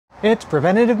It's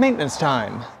preventative maintenance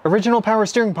time. Original power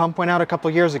steering pump went out a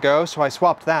couple years ago, so I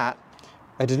swapped that.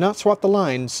 I did not swap the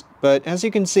lines, but as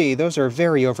you can see, those are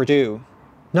very overdue.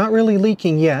 Not really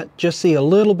leaking yet, just see a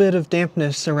little bit of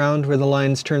dampness around where the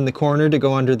lines turn the corner to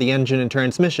go under the engine and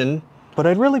transmission. But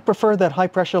I'd really prefer that high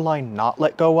pressure line not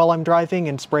let go while I'm driving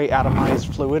and spray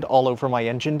atomized fluid all over my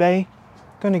engine bay.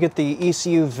 Going to get the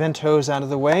ECU vent hose out of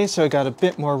the way so I got a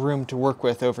bit more room to work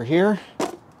with over here.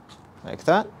 Like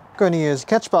that. Going to use a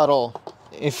catch bottle,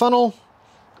 a funnel,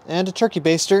 and a turkey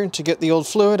baster to get the old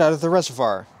fluid out of the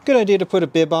reservoir. Good idea to put a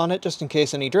bib on it just in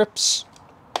case any drips.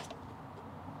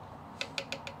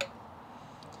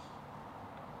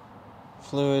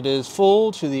 Fluid is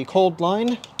full to the cold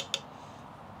line.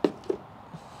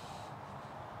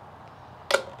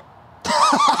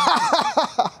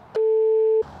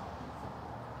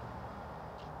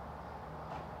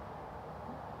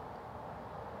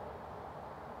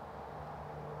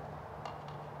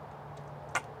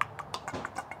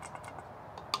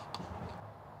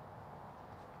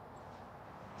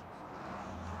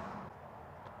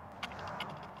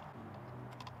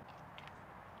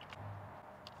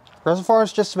 Reservoir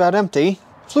is just about empty.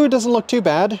 Fluid doesn't look too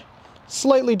bad.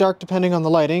 Slightly dark depending on the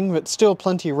lighting, but still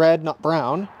plenty red, not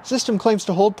brown. System claims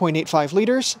to hold 0.85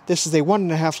 liters. This is a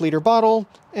 1.5 liter bottle,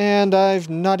 and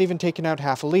I've not even taken out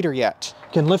half a liter yet.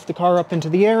 Can lift the car up into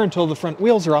the air until the front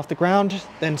wheels are off the ground,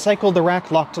 then cycle the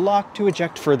rack lock to lock to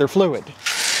eject further fluid.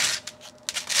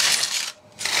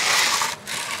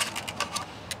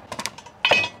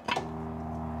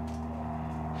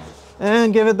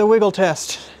 And give it the wiggle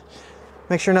test.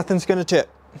 Make sure nothing's going to tip.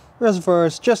 Reservoir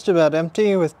is just about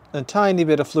empty with a tiny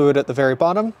bit of fluid at the very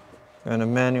bottom. Going to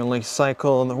manually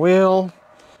cycle the wheel.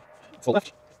 Full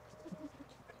left.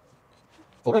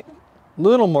 Full right.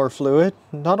 Little more fluid,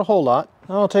 not a whole lot.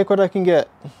 I'll take what I can get.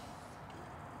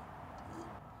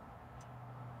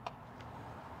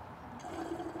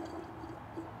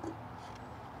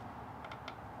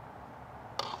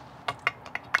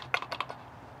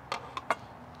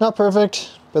 Not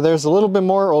perfect, but there's a little bit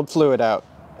more old fluid out.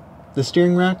 The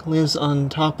steering rack lives on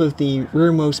top of the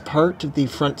rearmost part of the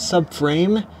front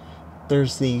subframe.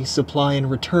 There's the supply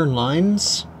and return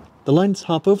lines. The lines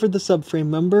hop over the subframe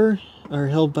member, are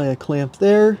held by a clamp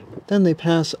there. Then they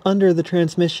pass under the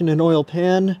transmission and oil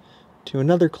pan to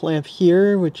another clamp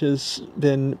here, which has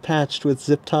been patched with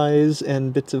zip ties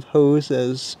and bits of hose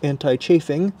as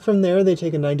anti-chafing. From there, they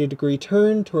take a 90-degree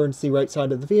turn towards the right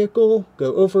side of the vehicle,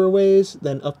 go over a ways,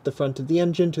 then up the front of the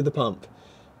engine to the pump.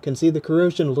 Can see the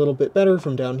corrosion a little bit better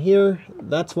from down here.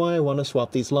 That's why I want to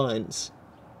swap these lines.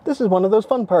 This is one of those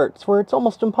fun parts where it's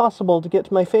almost impossible to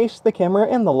get my face, the camera,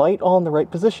 and the light all in the right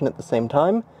position at the same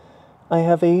time. I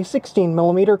have a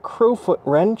 16mm crowfoot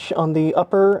wrench on the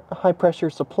upper high-pressure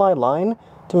supply line.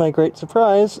 To my great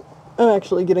surprise, I'm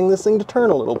actually getting this thing to turn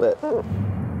a little bit.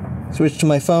 Switch to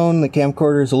my phone. The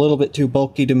camcorder is a little bit too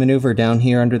bulky to maneuver down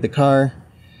here under the car.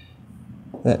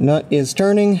 That nut is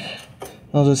turning.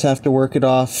 I'll just have to work it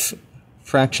off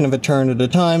fraction of a turn at a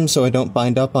time so I don't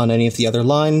bind up on any of the other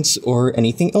lines or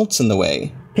anything else in the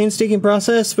way. Painstaking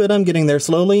process, but I'm getting there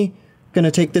slowly.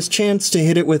 Gonna take this chance to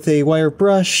hit it with a wire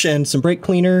brush and some brake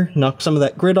cleaner, knock some of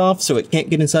that grit off so it can't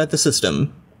get inside the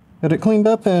system. Got it cleaned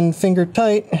up and fingered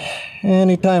tight.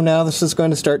 Anytime now this is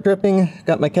going to start dripping.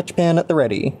 Got my catch pan at the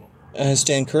ready. I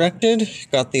stand corrected,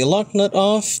 got the lock nut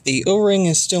off, the O-ring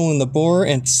is still in the bore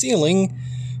and sealing.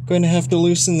 Going to have to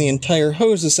loosen the entire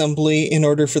hose assembly in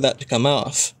order for that to come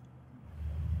off.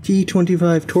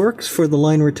 T25 Torx for the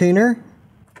line retainer.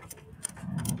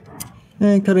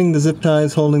 And cutting the zip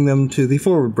ties holding them to the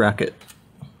forward bracket.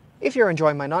 If you're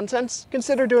enjoying my nonsense,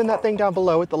 consider doing that thing down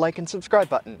below with the like and subscribe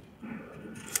button.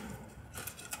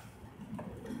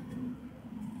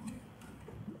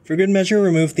 For good measure,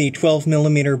 remove the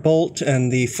 12mm bolt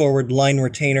and the forward line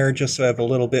retainer just so I have a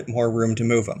little bit more room to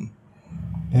move them.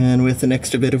 And with an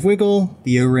extra bit of wiggle,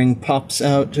 the O-ring pops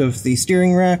out of the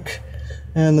steering rack,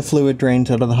 and the fluid drains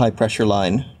out of the high pressure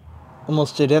line.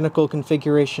 Almost identical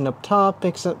configuration up top,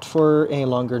 except for a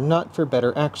longer nut for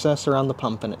better access around the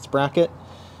pump and its bracket.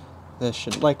 This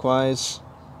should likewise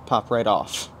pop right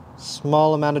off.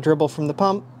 Small amount of dribble from the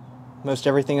pump. Most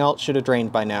everything else should have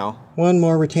drained by now. One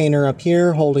more retainer up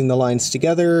here holding the lines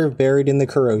together, buried in the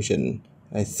corrosion.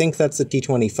 I think that's a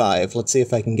T25. Let's see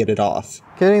if I can get it off.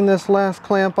 Getting this last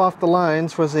clamp off the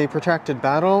lines was a protracted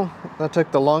battle. That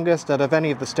took the longest out of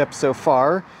any of the steps so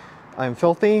far. I'm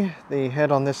filthy, the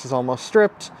head on this is almost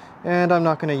stripped, and I'm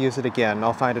not going to use it again.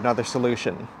 I'll find another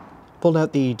solution. Pulled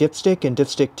out the dipstick and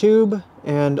dipstick tube,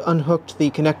 and unhooked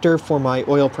the connector for my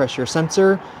oil pressure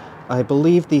sensor. I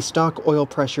believe the stock oil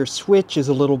pressure switch is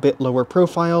a little bit lower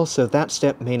profile, so that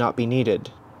step may not be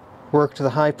needed. Worked the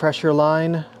high pressure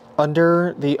line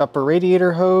under the upper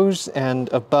radiator hose and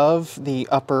above the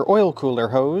upper oil cooler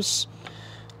hose.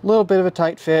 A little bit of a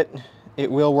tight fit.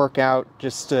 It will work out,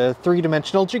 just a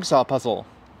three-dimensional jigsaw puzzle.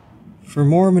 For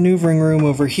more maneuvering room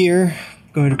over here,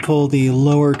 I'm going to pull the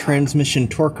lower transmission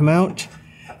torque mount,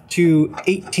 two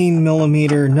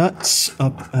 18mm nuts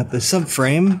up at the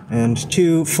subframe, and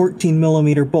two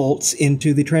 14mm bolts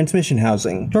into the transmission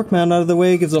housing. Torque mount out of the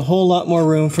way gives a whole lot more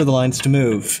room for the lines to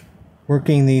move.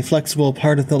 Working the flexible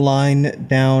part of the line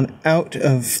down out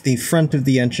of the front of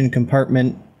the engine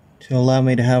compartment to allow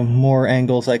me to have more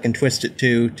angles I can twist it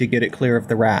to get it clear of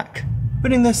the rack.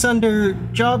 Putting this under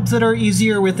jobs that are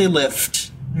easier with a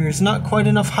lift. There's not quite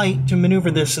enough height to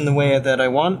maneuver this in the way that I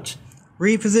want.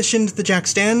 Repositioned the jack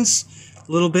stands.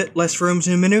 A little bit less room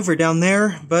to maneuver down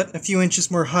there, but a few inches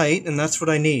more height, and that's what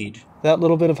I need. That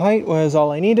little bit of height was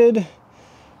all I needed.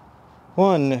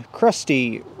 One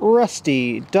crusty,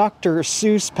 rusty Dr.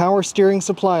 Seuss power steering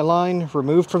supply line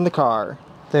removed from the car.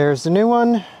 There's the new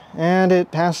one, and it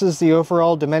passes the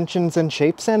overall dimensions and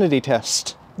shape sanity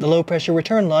test. The low pressure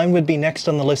return line would be next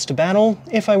on the list to battle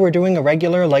if I were doing a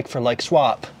regular like-for-like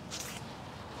swap.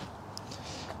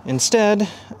 Instead,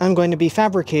 I'm going to be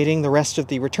fabricating the rest of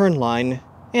the return line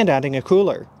and adding a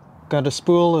cooler. Got a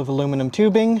spool of aluminum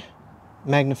tubing,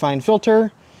 magnifying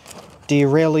filter,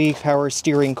 Rayleigh power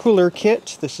steering cooler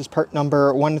kit, this is part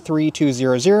number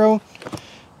 13200,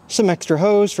 some extra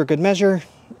hose for good measure,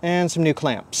 and some new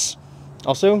clamps.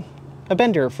 Also, a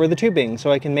bender for the tubing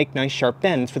so I can make nice sharp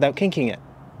bends without kinking it.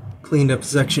 Cleaned up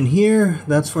section here,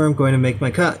 that's where I'm going to make my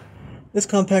cut. This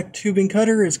compact tubing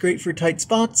cutter is great for tight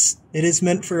spots. It is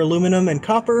meant for aluminum and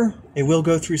copper. It will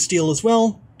go through steel as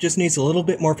well, just needs a little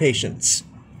bit more patience.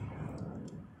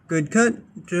 Good cut,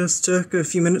 just took a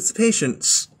few minutes of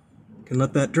patience. Can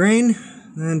let that drain,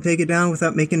 and take it down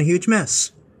without making a huge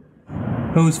mess.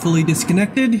 Hose fully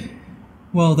disconnected.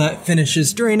 While that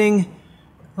finishes draining,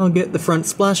 I'll get the front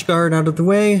splash guard out of the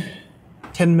way.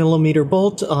 10mm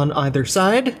bolt on either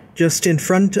side. Just in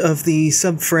front of the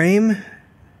subframe,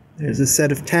 there's a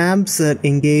set of tabs that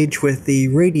engage with the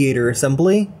radiator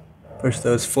assembly. Push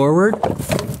those forward,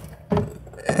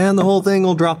 and the whole thing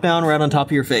will drop down right on top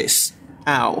of your face.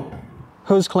 Ow.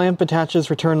 Hose clamp attaches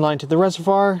return line to the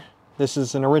reservoir. This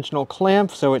is an original clamp,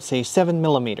 so it's a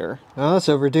 7mm. Oh, that's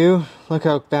overdue. Look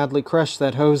how badly crushed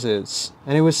that hose is.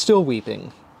 And it was still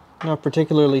weeping. Not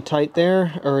particularly tight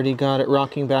there. Already got it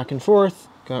rocking back and forth.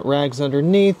 Got rags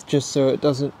underneath, just so it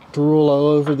doesn't drool all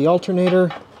over the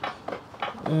alternator.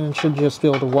 And should just be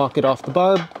able to walk it off the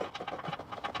barb.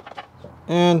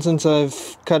 And since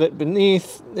I've cut it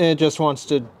beneath, it just wants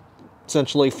to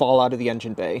essentially fall out of the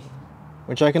engine bay.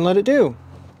 Which I can let it do.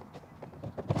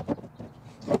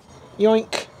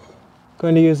 Yoink!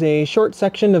 Going to use a short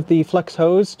section of the flex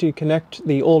hose to connect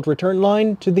the old return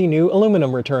line to the new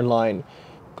aluminum return line.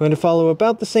 Going to follow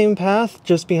about the same path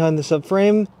just behind the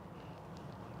subframe,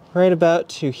 right about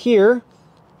to here.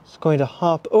 It's going to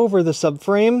hop over the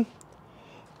subframe,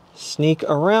 sneak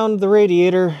around the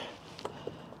radiator,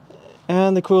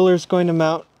 and the cooler is going to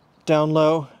mount down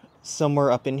low somewhere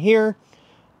up in here.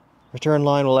 Return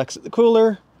line will exit the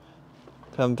cooler,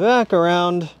 come back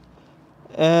around,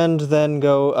 and then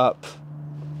go up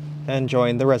and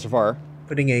join the reservoir.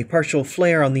 Putting a partial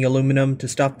flare on the aluminum to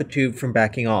stop the tube from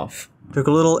backing off. Took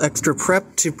a little extra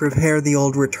prep to prepare the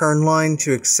old return line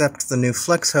to accept the new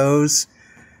flex hose.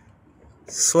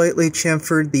 Slightly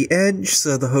chamfered the edge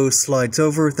so the hose slides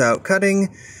over without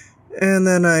cutting, and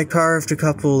then I carved a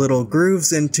couple little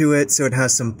grooves into it so it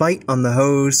has some bite on the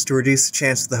hose to reduce the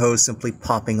chance of the hose simply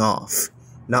popping off.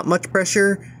 Not much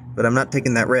pressure, but I'm not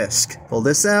taking that risk. Pull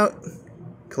this out,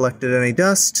 collected any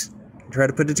dust, and try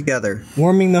to put it together.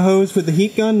 Warming the hose with the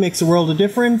heat gun makes a world of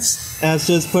difference, as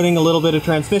does putting a little bit of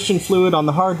transmission fluid on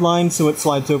the hard line so it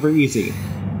slides over easy.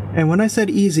 And when I said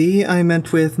easy, I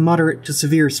meant with moderate to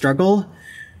severe struggle.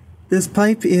 This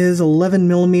pipe is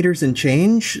 11mm and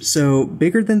change, so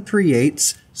bigger than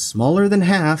 3/8, smaller than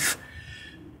half,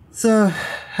 so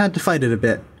had to fight it a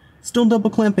bit. Still double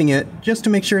clamping it, just to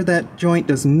make sure that joint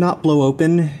does not blow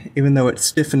open, even though it's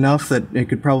stiff enough that it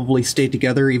could probably stay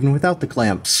together even without the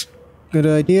clamps. Good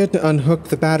idea to unhook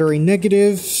the battery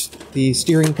negative. The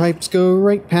steering pipes go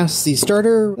right past the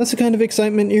starter. That's the kind of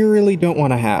excitement you really don't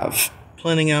want to have.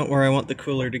 Planning out where I want the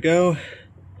cooler to go.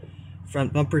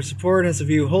 Front bumper support has a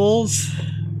few holes.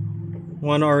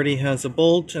 One already has a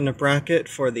bolt and a bracket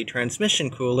for the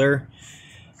transmission cooler.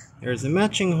 There's a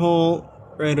matching hole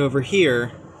right over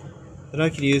here that I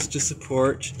could use to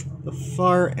support the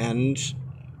far end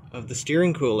of the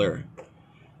steering cooler.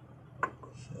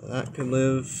 So that could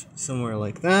live somewhere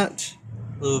like that.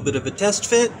 A little bit of a test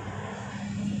fit.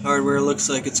 Hardware looks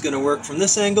like it's going to work from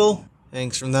this angle.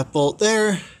 Hangs from that bolt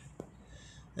there.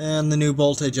 And the new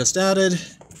bolt I just added.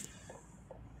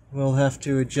 We'll have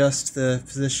to adjust the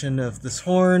position of this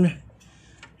horn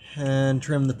and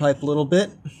trim the pipe a little bit,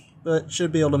 but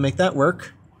should be able to make that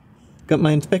work. Got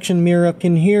my inspection mirror up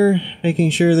in here,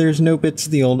 making sure there's no bits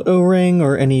of the old O-ring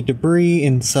or any debris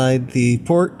inside the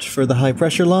port for the high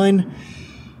pressure line.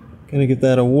 Gonna give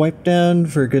that a wipe down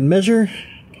for good measure,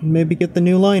 and maybe get the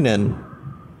new line in.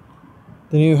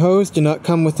 The new hose do not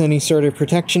come with any sort of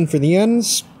protection for the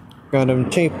ends. Got them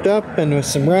taped up and with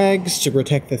some rags to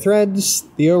protect the threads,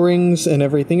 the O-rings, and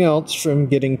everything else from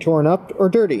getting torn up or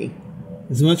dirty.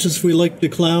 As much as we like to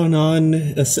clown on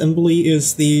assembly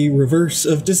is the reverse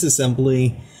of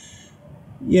disassembly,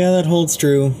 yeah, that holds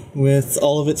true, with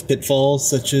all of its pitfalls,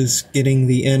 such as getting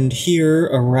the end here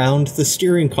around the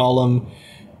steering column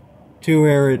to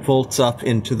where it bolts up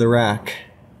into the rack.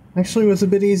 Actually, it was a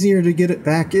bit easier to get it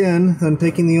back in than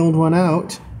taking the old one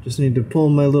out. Just need to pull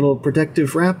my little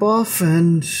protective wrap off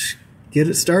and get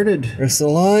it started. Rest of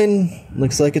the line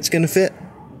looks like it's gonna fit.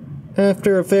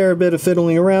 After a fair bit of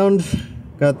fiddling around,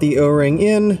 got the O-ring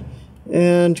in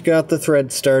and got the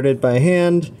thread started by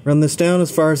hand. Run this down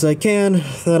as far as I can.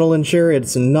 That'll ensure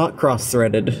it's not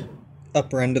cross-threaded.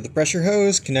 Upper end of the pressure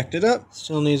hose connected up.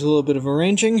 Still needs a little bit of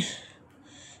arranging.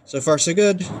 So far so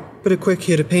good. Put a quick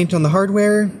hit of paint on the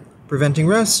hardware, preventing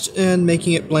rust and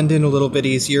making it blend in a little bit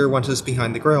easier once it's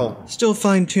behind the grill. Still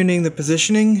fine-tuning the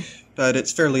positioning, but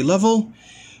it's fairly level.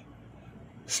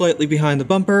 Slightly behind the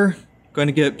bumper. Going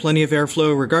to get plenty of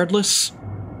airflow regardless.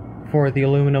 For the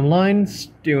aluminum lines,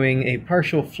 doing a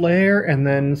partial flare and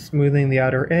then smoothing the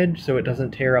outer edge so it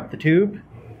doesn't tear up the tube.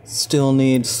 Still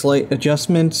need slight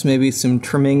adjustments, maybe some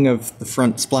trimming of the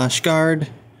front splash guard,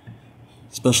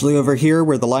 especially over here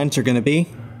where the lines are going to be.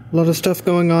 A lot of stuff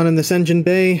going on in this engine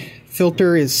bay.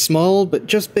 Filter is small, but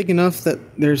just big enough that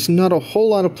there's not a whole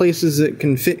lot of places it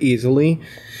can fit easily.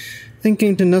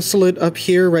 Thinking to nestle it up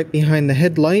here right behind the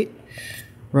headlight.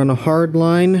 Run a hard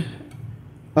line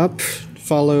up,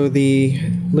 follow the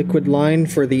liquid line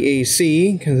for the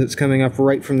AC, because it's coming up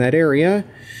right from that area.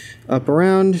 Up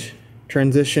around,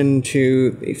 transition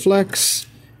to the flex,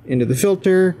 into the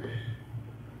filter,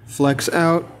 flex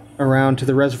out, around to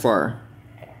the reservoir.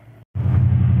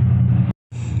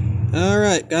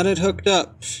 Alright, got it hooked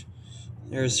up.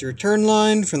 There's your return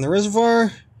line from the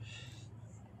reservoir.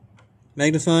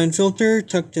 Magnifying filter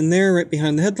tucked in there right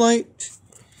behind the headlight.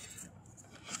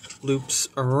 Loops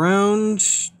around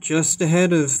just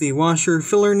ahead of the washer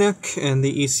filler neck and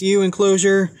the ECU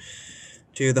enclosure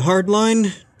to the hard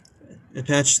line.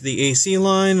 Attached to the AC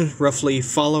line, roughly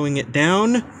following it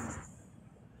down.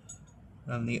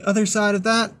 On the other side of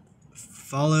that,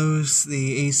 follows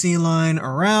the AC line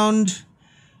around.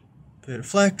 Put a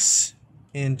flex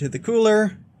into the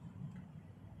cooler,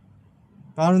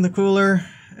 bottom of the cooler,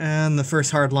 and the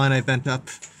first hard line I bent up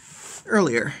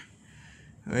earlier,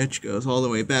 which goes all the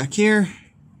way back here,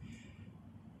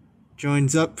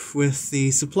 joins up with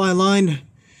the supply line,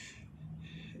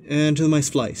 and to my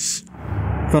splice.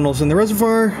 Funnels in the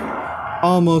reservoir,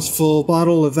 almost full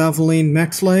bottle of Valvoline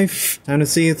Max Life. Time to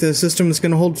see if the system is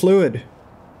going to hold fluid.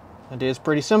 Idea is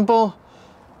pretty simple.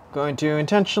 Going to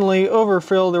intentionally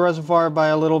overfill the reservoir by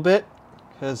a little bit,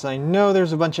 because I know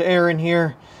there's a bunch of air in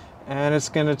here, and it's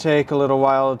going to take a little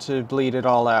while to bleed it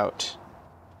all out.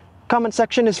 Comment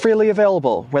section is freely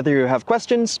available, whether you have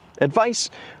questions, advice,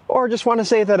 or just want to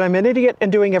say that I'm an idiot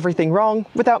and doing everything wrong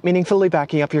without meaningfully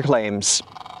backing up your claims.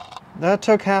 That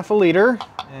took half a liter,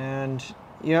 and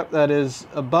yep, that is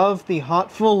above the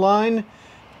hot full line.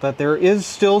 But there is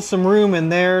still some room in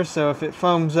there, so if it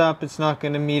foams up, it's not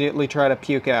going to immediately try to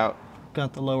puke out.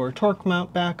 Got the lower torque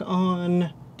mount back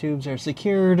on. Tubes are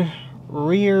secured.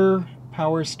 Rear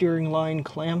power steering line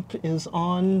clamp is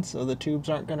on, so the tubes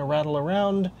aren't going to rattle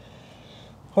around.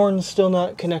 Horn's still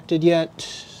not connected yet.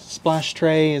 Splash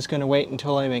tray is going to wait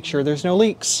until I make sure there's no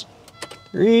leaks.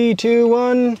 3, 2,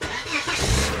 1.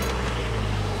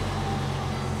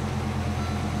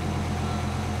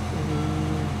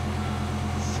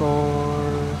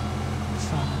 4,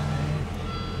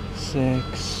 5,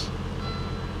 6.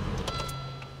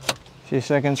 A few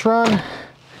seconds run.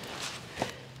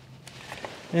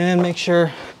 And make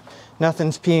sure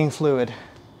nothing's peeing fluid.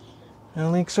 No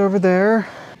leaks over there.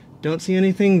 Don't see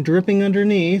anything dripping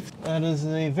underneath. That is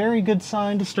a very good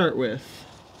sign to start with.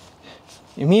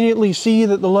 Immediately see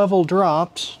that the level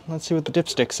dropped. Let's see what the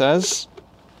dipstick says.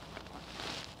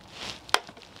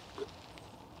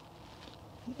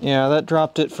 Yeah, that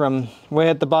dropped it from way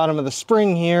at the bottom of the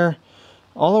spring here,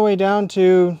 all the way down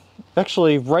to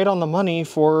actually right on the money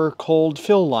for cold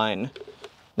fill line.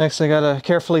 Next I gotta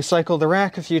carefully cycle the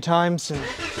rack a few times.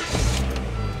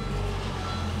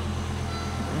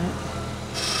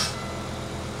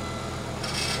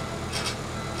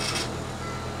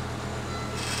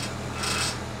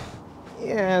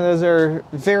 Yeah, those are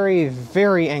very,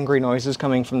 very angry noises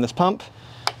coming from this pump.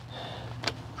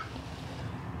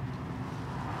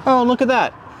 Oh, look at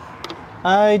that.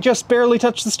 I just barely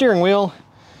touched the steering wheel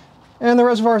and the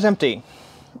reservoir is empty.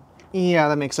 Yeah,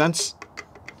 that makes sense.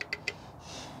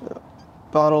 The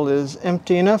bottle is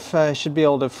empty enough. I should be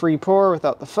able to free pour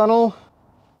without the funnel.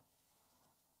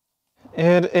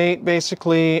 It ate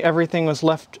basically everything was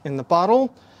left in the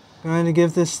bottle. Going to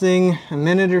give this thing a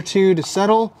minute or two to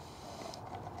settle.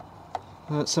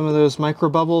 Let some of those micro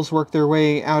bubbles work their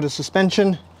way out of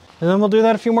suspension. And then we'll do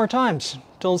that a few more times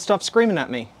until it stops screaming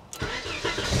at me.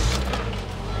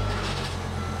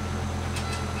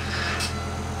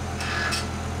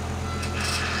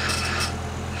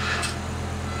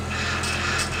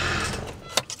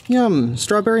 Yum,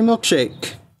 strawberry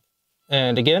milkshake.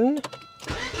 And again.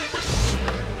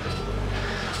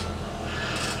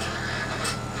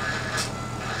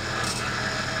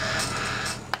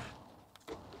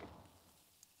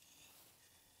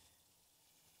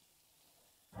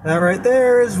 That right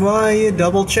there is why you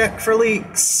double check for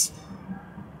leaks.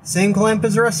 Same clamp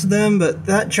as the rest of them, but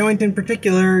that joint in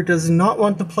particular does not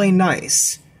want to play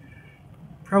nice.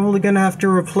 Probably gonna have to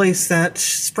replace that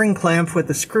spring clamp with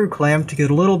a screw clamp to get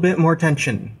a little bit more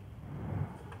tension.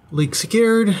 Leak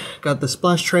secured, got the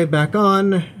splash tray back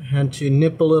on, had to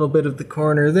nip a little bit of the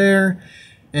corner there,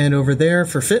 and over there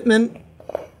for fitment.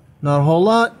 Not a whole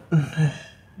lot.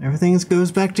 Everything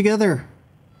goes back together.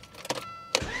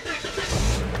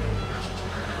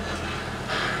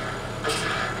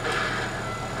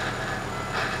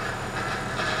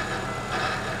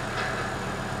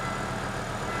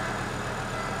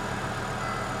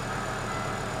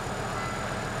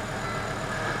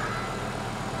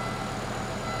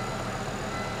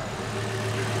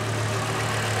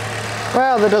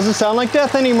 Wow, that doesn't sound like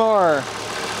death anymore.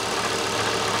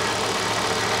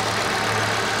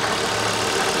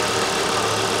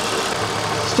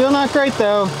 Still not great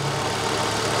though.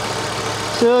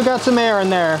 Still got some air in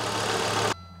there.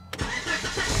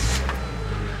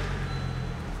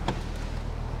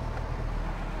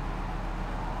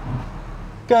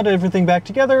 Got everything back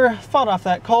together, fought off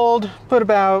that cold, put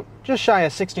about just shy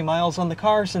of 60 miles on the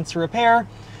car since the repair.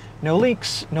 No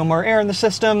leaks, no more air in the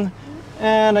system.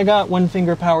 And I got one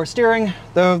finger power steering,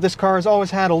 though this car has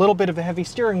always had a little bit of a heavy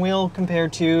steering wheel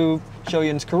compared to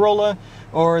Shoyun's Corolla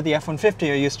or the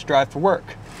F-150 I used to drive for work.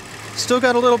 Still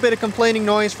got a little bit of complaining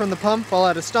noise from the pump while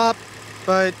at a stop,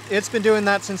 but it's been doing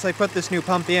that since I put this new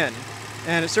pump in,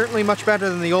 and it's certainly much better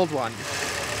than the old one.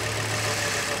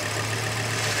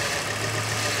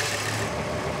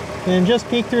 And just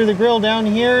peek through the grill down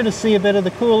here to see a bit of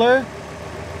the cooler.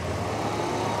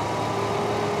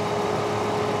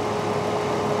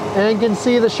 And you can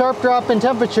see the sharp drop in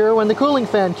temperature when the cooling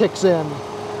fan kicks in. A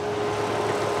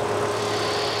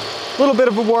little bit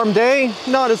of a warm day,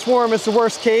 not as warm as the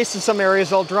worst case in some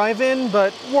areas I'll drive in,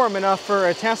 but warm enough for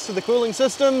a test of the cooling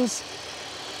systems.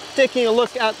 Taking a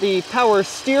look at the power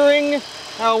steering,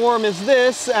 how warm is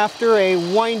this after a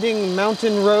winding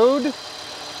mountain road?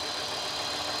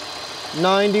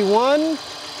 91,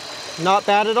 not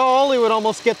bad at all. It would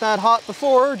almost get that hot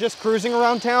before, just cruising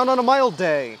around town on a mild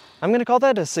day. I'm going to call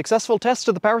that a successful test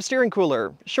of the power steering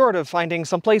cooler. Short of finding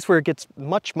some place where it gets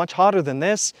much, much hotter than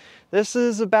this, this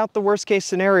is about the worst case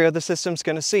scenario the system's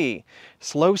going to see.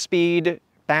 Slow speed,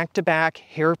 back-to-back,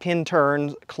 hairpin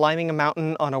turns, climbing a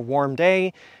mountain on a warm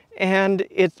day, and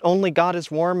it only got as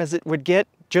warm as it would get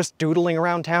just doodling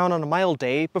around town on a mild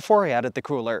day before I added the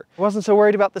cooler. I wasn't so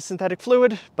worried about the synthetic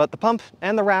fluid, but the pump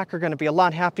and the rack are going to be a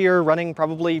lot happier running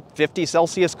probably 50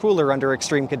 Celsius cooler under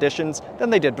extreme conditions than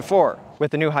they did before.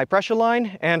 With the new high pressure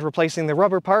line and replacing the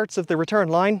rubber parts of the return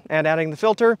line and adding the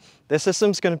filter, this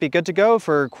system's going to be good to go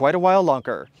for quite a while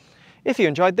longer. If you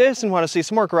enjoyed this and want to see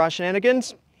some more garage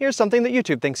shenanigans, here's something that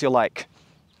YouTube thinks you'll like.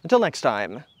 Until next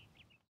time.